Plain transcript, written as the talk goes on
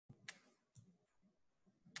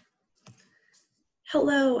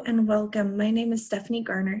Hello and welcome. My name is Stephanie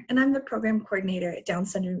Garner, and I'm the program coordinator at Down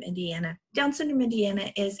Syndrome Indiana. Down Syndrome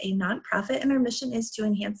Indiana is a nonprofit, and our mission is to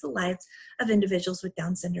enhance the lives of individuals with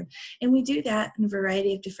Down syndrome. And we do that in a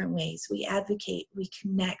variety of different ways. We advocate, we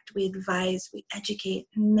connect, we advise, we educate,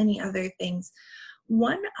 and many other things.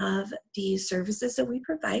 One of the services that we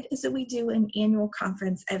provide is that we do an annual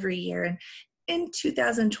conference every year. And in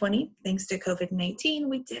 2020, thanks to COVID-19,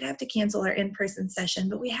 we did have to cancel our in-person session,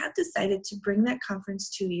 but we have decided to bring that conference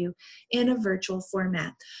to you in a virtual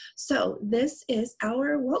format. So this is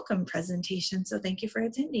our welcome presentation. So thank you for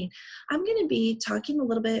attending. I'm going to be talking a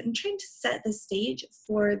little bit and trying to set the stage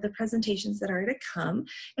for the presentations that are to come.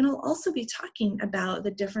 And I'll also be talking about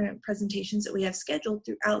the different presentations that we have scheduled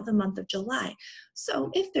throughout the month of July.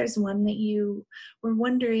 So if there's one that you were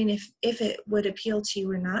wondering if it would appeal to you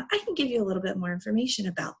or not, I can give you a little bit more information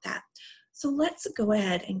about that. So let's go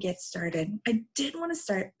ahead and get started. I did want to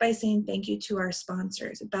start by saying thank you to our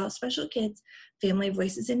sponsors, About Special Kids, Family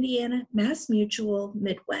Voices Indiana, Mass Mutual,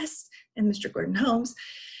 Midwest, and Mr. Gordon Holmes,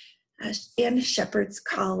 and Shepherd's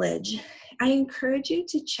College. I encourage you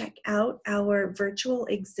to check out our virtual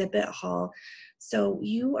exhibit hall. So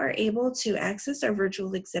you are able to access our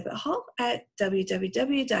virtual exhibit hall at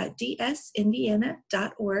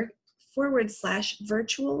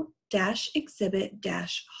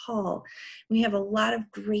www.dsndiana.org/virtual-exhibit-hall. We have a lot of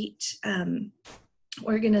great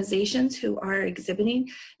organizations who are exhibiting.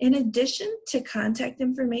 In addition to contact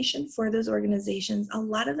information for those organizations, a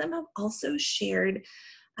lot of them have also shared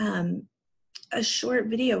a short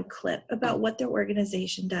video clip about what their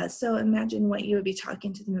organization does. So imagine what you would be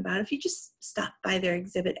talking to them about if you just stopped by their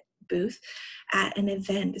exhibit booth at an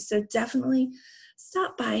event. So definitely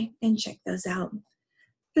stop by and check those out.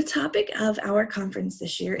 The topic of our conference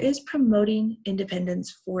this year is promoting independence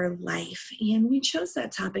for life. And we chose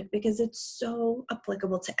that topic because it's so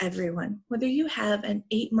applicable to everyone. Whether you have an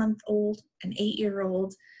 8-month-old, an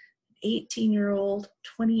 8-year-old, 18-year-old,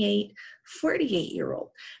 28, 48-year-old.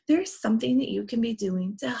 There's something that you can be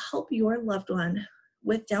doing to help your loved one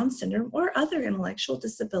with Down syndrome or other intellectual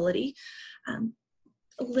disability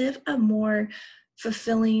live a more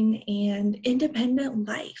fulfilling and independent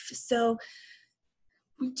life. So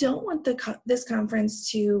we don't want this conference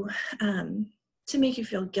to make you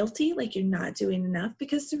feel guilty, like you're not doing enough,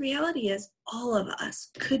 because the reality is all of us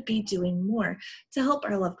could be doing more to help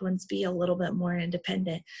our loved ones be a little bit more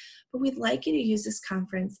independent. But we'd like you to use this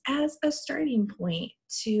conference as a starting point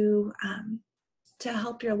to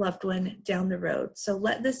help your loved one down the road. So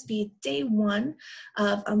let this be day one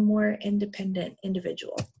of a more independent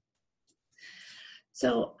individual.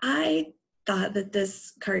 So I thought that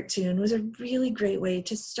this cartoon was a really great way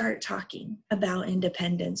to start talking about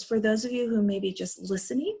independence. For those of you who may be just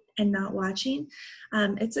listening and not watching,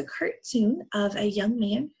 it's a cartoon of a young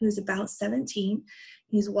man who's about 17.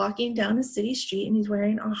 He's walking down a city street and he's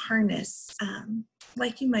wearing a harness,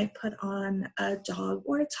 like you might put on a dog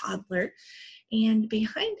or a toddler. And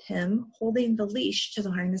behind him, holding the leash to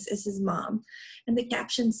the harness, is his mom. And the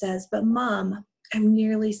caption says, "But Mom, I'm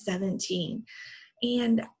nearly 17.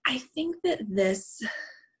 And I think that this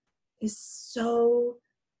is so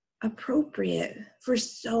appropriate for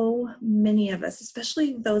so many of us,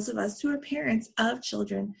 especially those of us who are parents of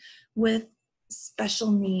children with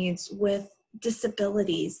special needs, with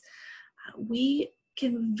disabilities. We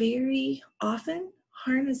can very often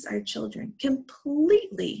harness our children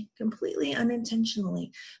completely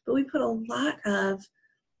unintentionally, but we put a lot of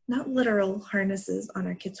not literal harnesses on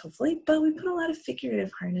our kids, hopefully, but we put a lot of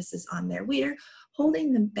figurative harnesses on there. We are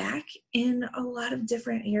holding them back in a lot of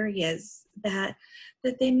different areas that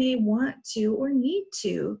they may want to or need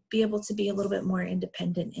to be able to be a little bit more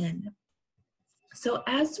independent in. So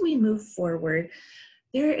as we move forward,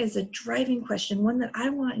 there is a driving question, one that I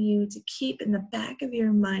want you to keep in the back of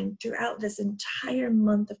your mind throughout this entire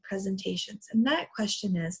month of presentations. And that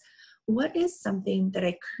question is, what is something that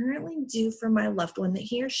I currently do for my loved one that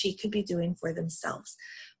he or she could be doing for themselves?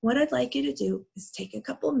 What I'd like you to do is take a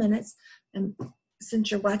couple minutes, and since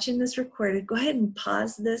you're watching this recorded, go ahead and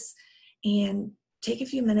pause this and take a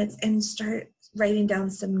few minutes and start writing down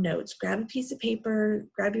some notes. Grab a piece of paper,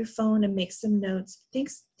 grab your phone and make some notes. Think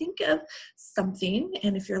of something,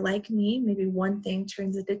 and if you're like me, maybe one thing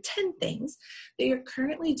turns into 10 things that you're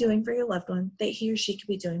currently doing for your loved one that he or she could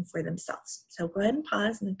be doing for themselves. So go ahead and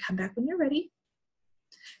pause and then come back when you're ready.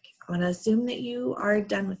 Okay, I want to assume that you are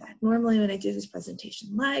done with that. Normally when I do this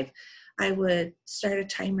presentation live, I would start a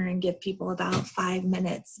timer and give people about 5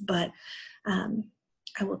 minutes, but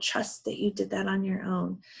I will trust that you did that on your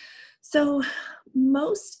own. So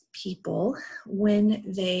most people, when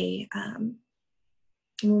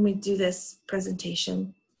we do this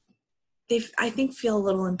presentation, I think, feel a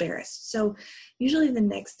little embarrassed. So usually the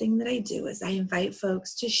next thing that I do is I invite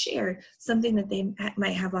folks to share something that they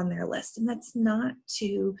might have on their list. And that's not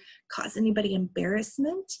to cause anybody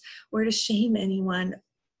embarrassment or to shame anyone,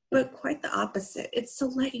 but quite the opposite. It's to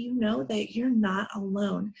let you know that you're not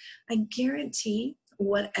alone. I guarantee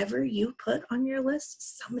whatever you put on your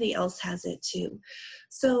list, somebody else has it too.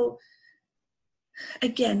 So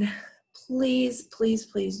again, please, please,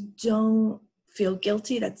 please don't feel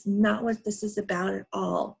guilty. That's not what this is about at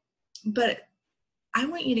all. But I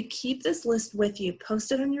want you to keep this list with you,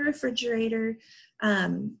 post it on your refrigerator,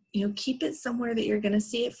 keep it somewhere that you're going to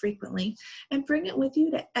see it frequently, and bring it with you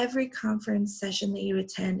to every conference session that you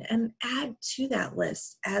attend and add to that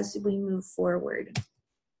list as we move forward.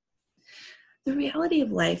 The reality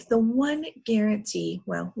of life, the one guarantee,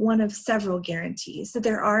 well, one of several guarantees that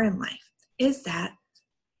there are in life, is that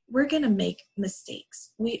we're going to make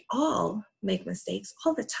mistakes. We all make mistakes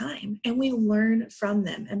all the time, and we learn from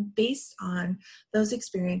them. And based on those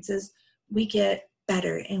experiences, we get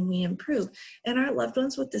better and we improve. And our loved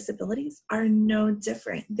ones with disabilities are no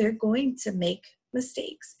different. They're going to make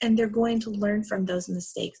mistakes, and they're going to learn from those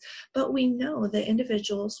mistakes. But we know that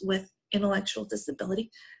individuals with intellectual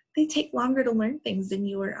disability, they take longer to learn things than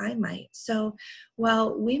you or I might. So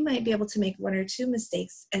while we might be able to make one or two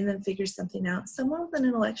mistakes and then figure something out, someone with an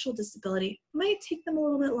intellectual disability might take them a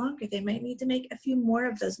little bit longer. They might need to make a few more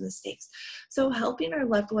of those mistakes. So helping our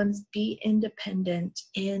loved ones be independent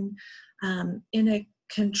in a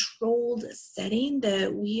controlled setting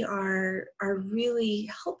that we are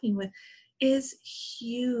really helping with is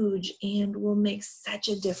huge and will make such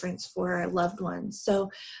a difference for our loved ones.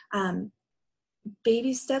 So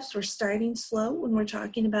baby steps, we're starting slow when we're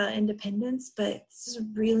talking about independence, but this is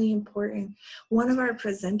really important. One of our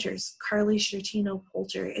presenters, Carly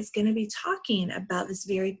Shortino-Poulter, is going to be talking about this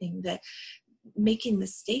very thing, that making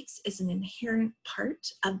mistakes is an inherent part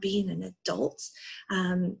of being an adult.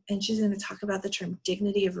 And she's going to talk about the term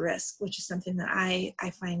dignity of risk, which is something that I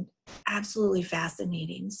find absolutely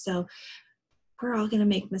fascinating. So we're all going to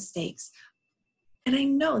make mistakes. And I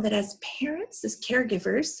know that as parents, as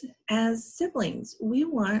caregivers, as siblings, we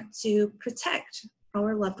want to protect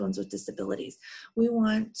our loved ones with disabilities. We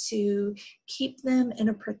want to keep them in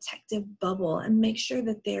a protective bubble and make sure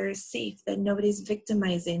that they're safe, that nobody's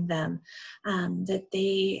victimizing them, that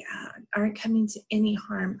they aren't coming to any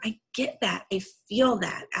harm. I get that. I feel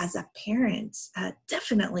that as a parent.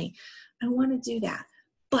 Definitely, I want to do that.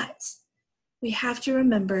 But we have to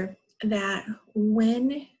remember that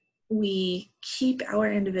when we keep our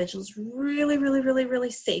individuals really, really, really, really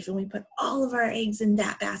safe, and we put all of our eggs in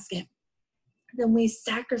that basket, then we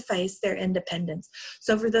sacrifice their independence.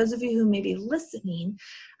 So for those of you who may be listening,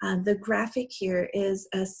 the graphic here is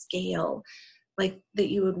a scale like that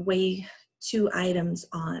you would weigh two items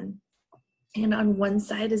on. And on one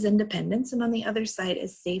side is independence, and on the other side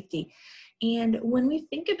is safety. And when we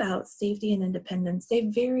think about safety and independence, they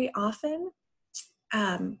very often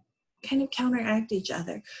kind of counteract each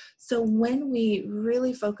other. So when we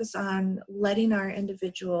really focus on letting our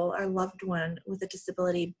individual, our loved one with a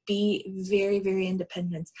disability, be very, very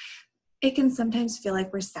independent, it can sometimes feel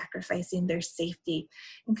like we're sacrificing their safety.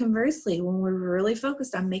 And conversely, when we're really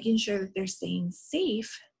focused on making sure that they're staying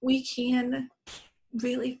safe, we can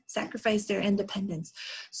really sacrifice their independence.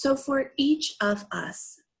 So for each of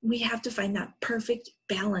us, we have to find that perfect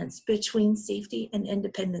balance between safety and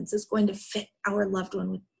independence is going to fit our loved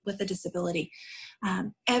one with a disability.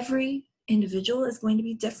 Every individual is going to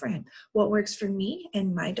be different. What works for me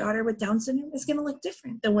and my daughter with Down syndrome is going to look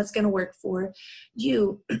different than what's going to work for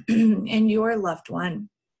you and your loved one.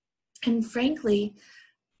 And frankly,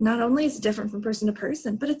 not only is it different from person to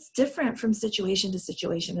person, but it's different from situation to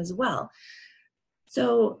situation as well.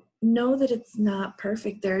 So know that it's not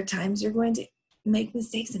perfect. There are times you're going to make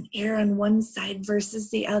mistakes and err on one side versus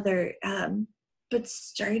the other. But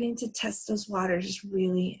starting to test those waters is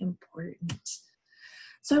really important.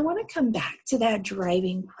 So I want to come back to that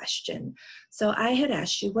driving question. So I had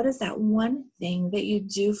asked you, what is that one thing that you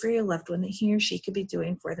do for your loved one that he or she could be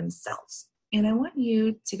doing for themselves? And I want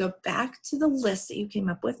you to go back to the list that you came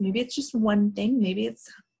up with. Maybe it's just one thing, maybe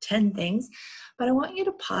it's 10 things, but I want you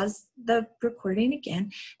to pause the recording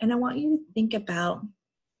again, and I want you to think about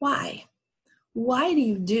why. Why do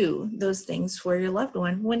you do those things for your loved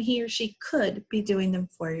one when he or she could be doing them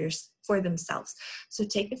for themselves? So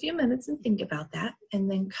take a few minutes and think about that, and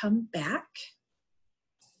then come back.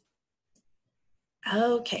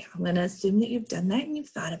 Okay, I'm going to assume that you've done that and you've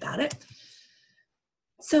thought about it.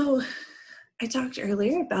 So I talked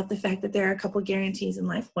earlier about the fact that there are a couple guarantees in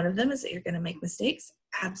life. One of them is that you're going to make mistakes.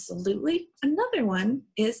 Absolutely. Another one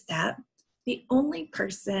is that the only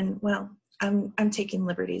person, well, I'm taking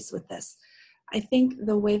liberties with this. I think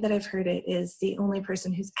the way that I've heard it is the only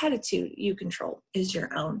person whose attitude you control is your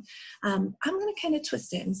own. I'm going to kind of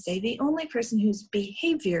twist it and say the only person whose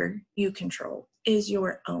behavior you control is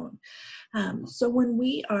your own. So when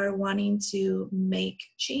we are wanting to make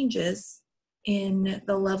changes in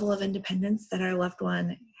the level of independence that our loved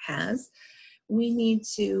one has, we need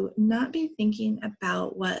to not be thinking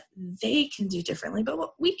about what they can do differently, but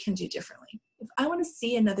what we can do differently. If I want to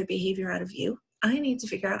see another behavior out of you, I need to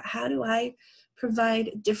figure out, how do I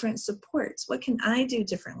provide different supports? What can I do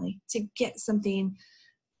differently to get something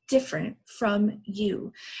different from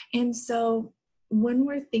you? And so when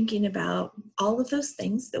we're thinking about all of those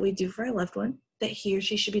things that we do for our loved one that he or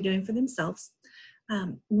she should be doing for themselves,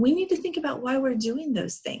 we need to think about why we're doing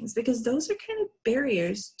those things, because those are kind of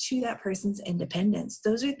barriers to that person's independence.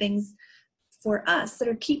 Those are things for us that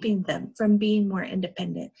are keeping them from being more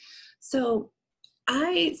independent. So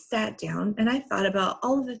I sat down and I thought about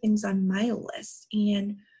all of the things on my list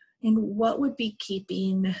and what would be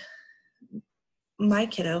keeping my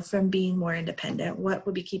kiddo from being more independent, what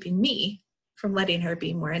would be keeping me from letting her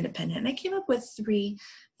be more independent. And I came up with 3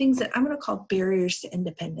 things that I'm going to call barriers to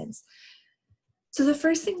independence. So the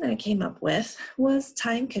first thing that I came up with was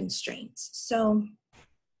time constraints. So,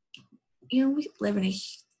 we live in a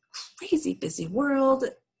crazy busy world.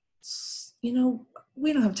 We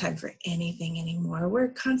don't have time for anything anymore. We're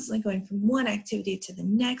constantly going from one activity to the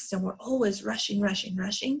next, and we're always rushing.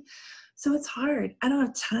 So it's hard. I don't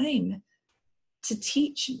have time to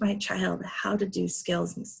teach my child how to do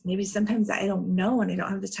skills. Maybe sometimes I don't know, and I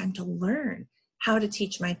don't have the time to learn how to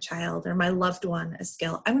teach my child or my loved one a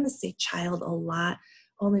skill. I'm going to say child a lot,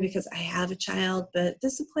 only because I have a child, but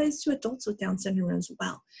this applies to adults with Down syndrome as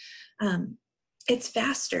well. It's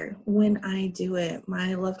faster when I do it.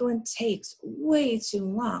 My loved one takes way too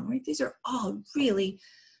long, right? These are all really,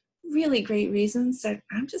 really great reasons that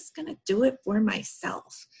I'm just going to do it for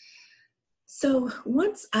myself. So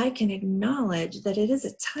once I can acknowledge that it is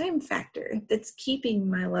a time factor that's keeping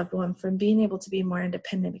my loved one from being able to be more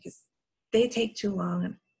independent because they take too long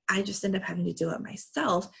and I just end up having to do it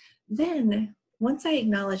myself, then once I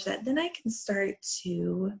acknowledge that, then I can start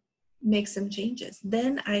to make some changes.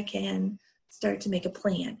 Then I can start to make a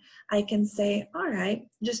plan. I can say, all right,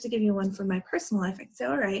 just to give you one from my personal life, I can say,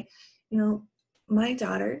 all right, my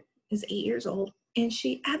daughter is 8 years old and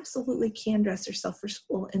she absolutely can dress herself for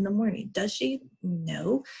school in the morning. Does she?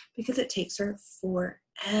 No, because it takes her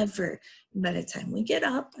forever. By the time we get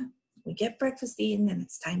up, we get breakfast eaten, and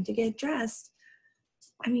it's time to get dressed,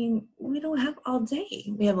 we don't have all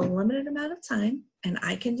day. We have a limited amount of time, and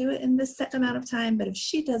I can do it in this set amount of time, but if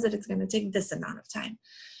she does it, it's going to take this amount of time.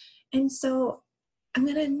 And so I'm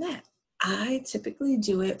going to admit, I typically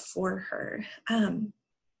do it for her.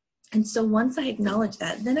 And so once I acknowledge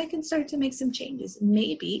that, then I can start to make some changes.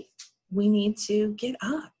 Maybe we need to get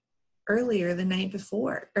up earlier the night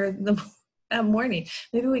before, or that morning.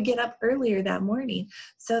 Maybe we get up earlier that morning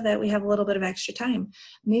so that we have a little bit of extra time.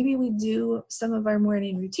 Maybe we do some of our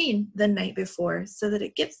morning routine the night before so that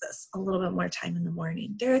it gives us a little bit more time in the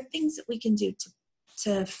morning. There are things that we can do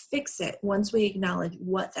to fix it once we acknowledge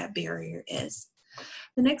what that barrier is.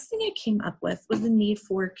 The next thing I came up with was the need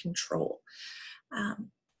for control.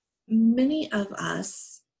 Many of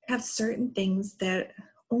us have certain things that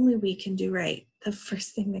only we can do right. The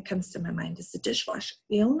first thing that comes to my mind is the dishwasher.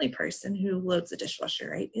 The only person who loads the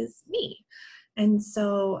dishwasher right is me. And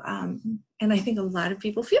so, and I think a lot of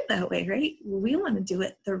people feel that way, right? We want to do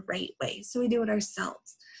it the right way, so we do it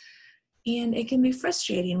ourselves. And it can be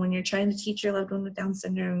frustrating when you're trying to teach your loved one with Down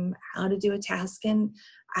syndrome how to do a task. And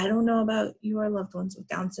I don't know about your loved ones with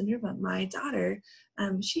Down syndrome, but my daughter,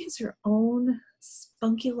 she has her own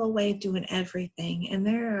spunky little way of doing everything. And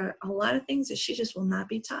there are a lot of things that she just will not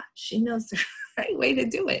be taught. She knows the right way to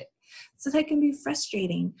do it. So that can be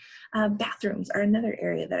frustrating. Bathrooms are another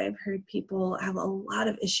area that I've heard people have a lot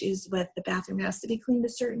of issues with. The bathroom has to be cleaned a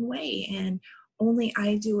certain way, and only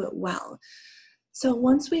I do it well. So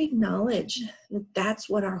once we acknowledge that that's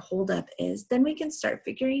what our holdup is, then we can start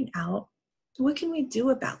figuring out, what can we do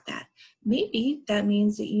about that? Maybe that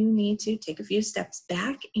means that you need to take a few steps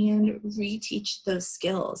back and reteach those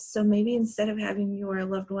skills. So maybe instead of having your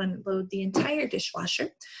loved one load the entire dishwasher,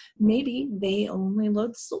 maybe they only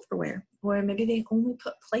load the silverware, or maybe they only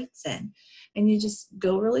put plates in, and you just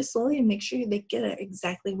go really slowly and make sure they get it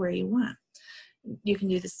exactly where you want. You can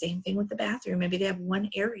do the same thing with the bathroom. Maybe they have one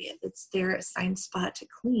area that's their assigned spot to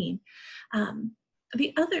clean.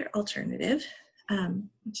 The other alternative,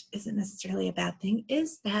 which isn't necessarily a bad thing,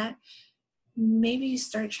 is that maybe you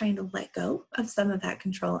start trying to let go of some of that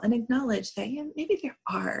control and acknowledge that maybe there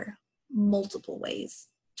are multiple ways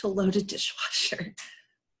to load a dishwasher.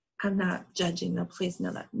 I'm not judging, though. Please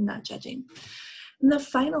know that I'm not judging. And the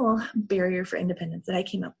final barrier for independence that I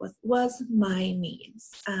came up with was my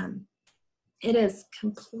needs. It is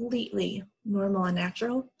completely normal and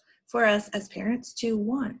natural for us as parents to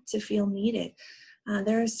want to feel needed.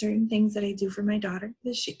 There are certain things that I do for my daughter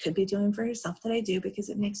that she could be doing for herself that I do because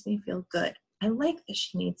it makes me feel good. I like that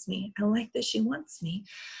she needs me. I like that she wants me.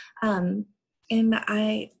 And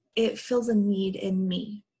it fills a need in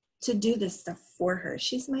me to do this stuff for her.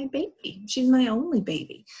 She's my baby. She's my only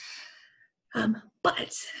baby.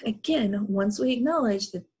 But again, once we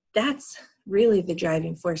acknowledge that that's really the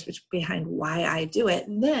driving force behind why I do it,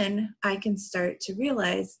 then I can start to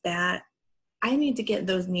realize that I need to get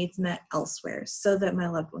those needs met elsewhere so that my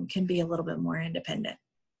loved one can be a little bit more independent.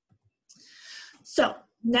 So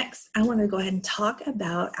next, I want to go ahead and talk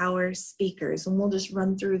about our speakers, and we'll just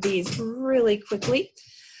run through these really quickly.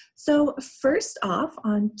 So first off,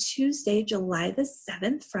 on Tuesday, July the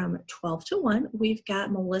 7th from 12 to 1, we've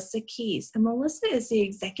got Melissa Keys. And Melissa is the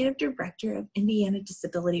Executive Director of Indiana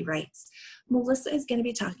Disability Rights. Melissa is going to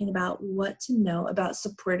be talking about what to know about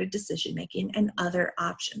supported decision-making and other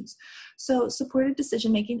options. So supported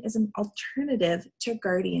decision-making is an alternative to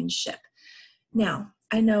guardianship. Now,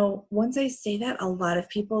 I know once I say that, a lot of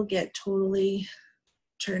people get totally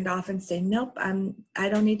turned off and say, nope, I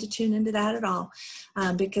don't need to tune into that at all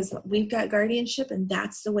because we've got guardianship and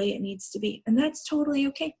that's the way it needs to be. And that's totally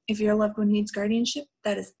okay. If your loved one needs guardianship,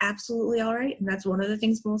 that is absolutely all right. And that's one of the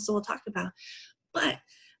things Melissa will talk about. But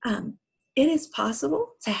it is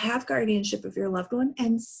possible to have guardianship of your loved one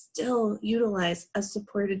and still utilize a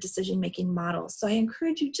supported decision-making model. So I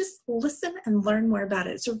encourage you, just listen and learn more about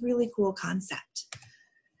it. It's a really cool concept.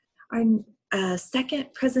 Our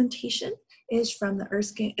second presentation is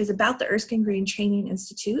about the Erskine Green Training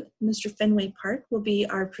Institute. Mr. Fenway Park will be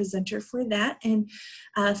our presenter for that. And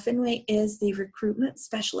Fenway is the recruitment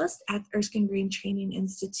specialist at the Erskine Green Training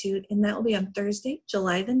Institute. And that will be on Thursday,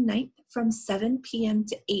 July the 9th from 7 p.m.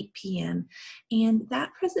 to 8 p.m. And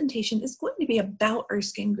that presentation is going to be about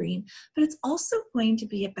Erskine Green, but it's also going to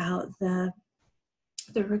be about the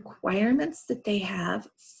requirements that they have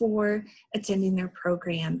for attending their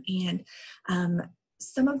program and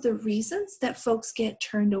some of the reasons that folks get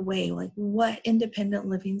turned away, like what independent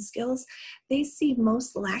living skills they see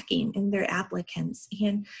most lacking in their applicants.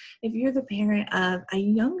 And if you're the parent of a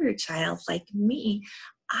younger child like me,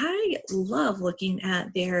 I love looking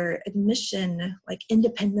at their admission, like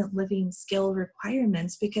independent living skill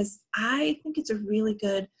requirements, because I think it's a really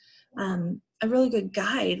good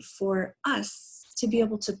guide for us to be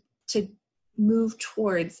able to move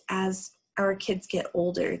towards as our kids get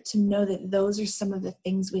older, to know that those are some of the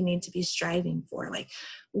things we need to be striving for, like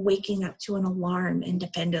waking up to an alarm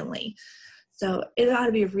independently. So it ought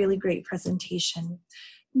to be a really great presentation.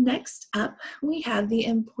 Next up, we have the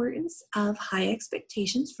importance of high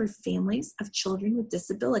expectations for families of children with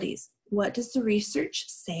disabilities. What does the research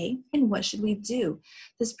say and what should we do?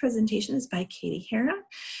 This presentation is by Katie Heron,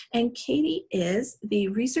 and Katie is the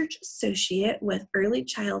research associate with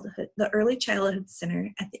the Early Childhood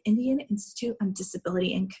Center at the Indiana Institute on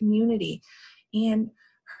Disability and Community. And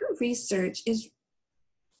her research is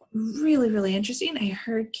really, really interesting. I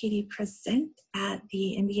heard Katie present at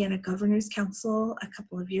the Indiana Governor's Council a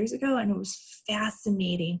couple of years ago, and it was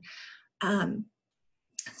fascinating.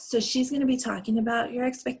 So she's going to be talking about your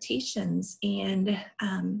expectations and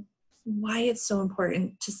why it's so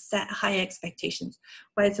important to set high expectations,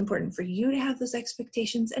 why it's important for you to have those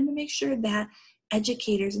expectations, and to make sure that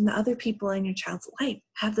educators and the other people in your child's life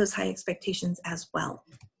have those high expectations as well.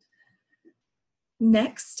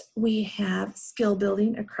 Next, we have skill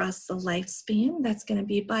building across the lifespan. That's going to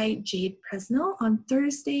be by Jade Presnell on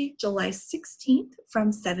Thursday, July 16th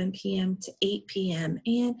from 7 p.m. to 8 p.m.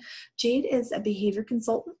 And Jade is a behavior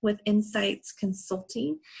consultant with Insights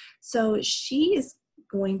Consulting. So she is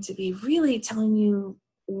going to be really telling you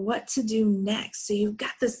what to do next. So you've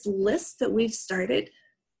got this list that we've started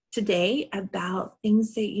today about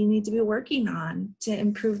things that you need to be working on to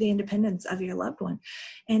improve the independence of your loved one.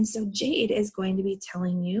 And so Jade is going to be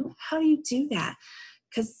telling you, how do you do that?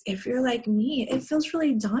 Because if you're like me, it feels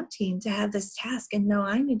really daunting to have this task and know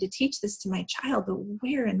I need to teach this to my child, but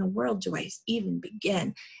where in the world do I even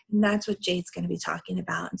begin? And that's what Jade's going to be talking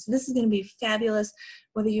about. And so this is going to be fabulous,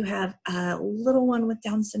 whether you have a little one with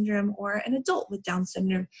Down syndrome or an adult with Down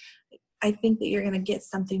syndrome. I think that you're going to get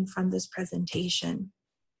something from this presentation.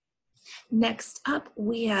 Next up,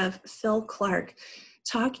 we have Phil Clark.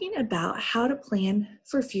 talking about how to plan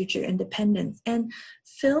for future independence. And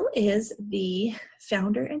Phil is the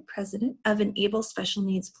founder and president of Enable Special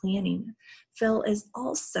Needs Planning. Phil is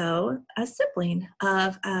also a sibling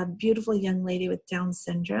of a beautiful young lady with Down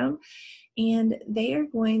syndrome, and they are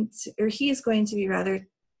going to, or he is going to be rather,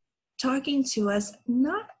 talking to us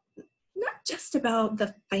not just about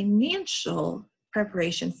the financial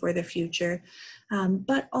preparation for the future,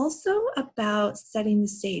 but also about setting the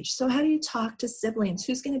stage. So how do you talk to siblings?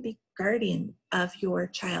 Who's going to be guardian of your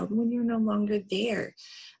child when you're no longer there?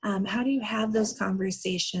 How do you have those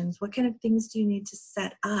conversations? What kind of things do you need to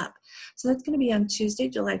set up? So that's going to be on Tuesday,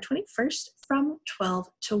 July 21st from 12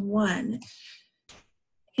 to 1.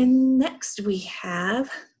 And next we have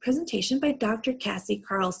a presentation by Dr. Cassie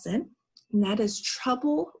Carlson, and that is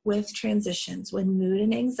trouble with transitions when mood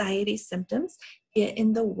and anxiety symptoms get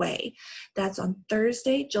in the way. That's on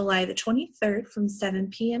Thursday, July the 23rd from 7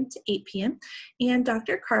 p.m. to 8 p.m. And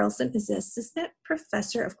Dr. Carlson is the Assistant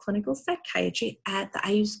Professor of Clinical Psychiatry at the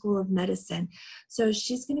IU School of Medicine. So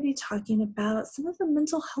she's going to be talking about some of the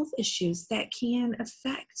mental health issues that can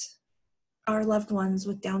affect our loved ones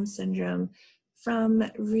with Down syndrome from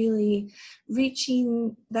really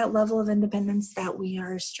reaching that level of independence that we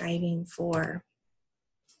are striving for.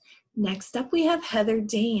 Next up, we have Heather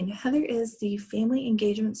Dane. Heather is the Family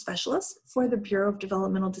Engagement Specialist for the Bureau of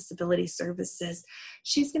Developmental Disability Services.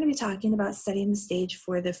 She's going to be talking about setting the stage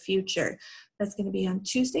for the future. That's going to be on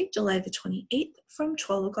Tuesday, July the 28th from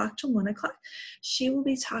 12 o'clock to 1 o'clock. She will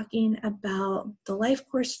be talking about the Life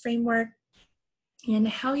Course Framework and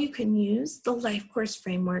how you can use the Life Course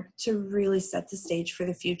Framework to really set the stage for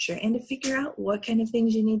the future and to figure out what kind of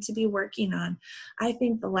things you need to be working on. I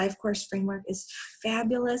think the Life Course Framework is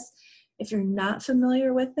fabulous. If you're not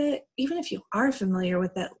familiar with it, even if you are familiar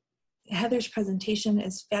with it, Heather's presentation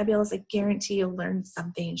is fabulous. I guarantee you'll learn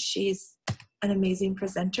something. She's an amazing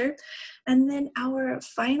presenter. And then our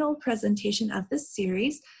final presentation of this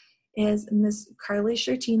series is Ms. Carly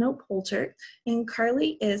Schertino-Polter, and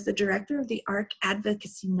Carly is the director of the ARC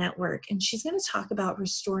Advocacy Network, and she's going to talk about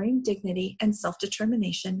restoring dignity and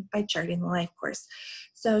self-determination by charting the life course.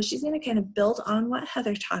 So she's going to kind of build on what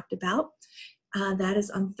Heather talked about. That is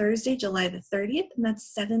on Thursday, July the 30th, and that's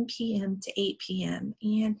 7 p.m. to 8 p.m.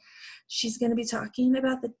 And she's going to be talking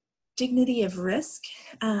about the dignity of risk,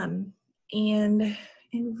 and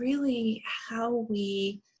really how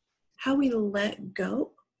we let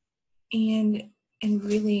go and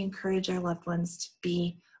really encourage our loved ones to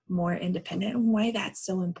be more independent and why that's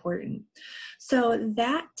so important. So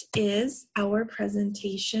that is our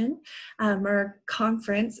presentation, our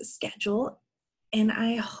conference schedule. And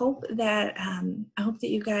I hope that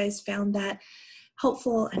you guys found that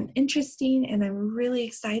helpful and interesting, and I'm really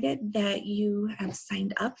excited that you have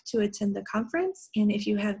signed up to attend the conference. And if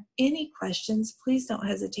you have any questions, please don't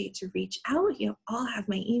hesitate to reach out. You all have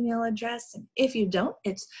my email address, and if you don't,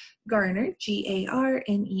 it's Garner, Garner,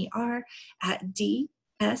 at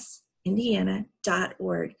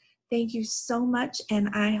dsindiana.org. Thank you so much, and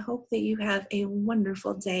I hope that you have a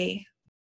wonderful day.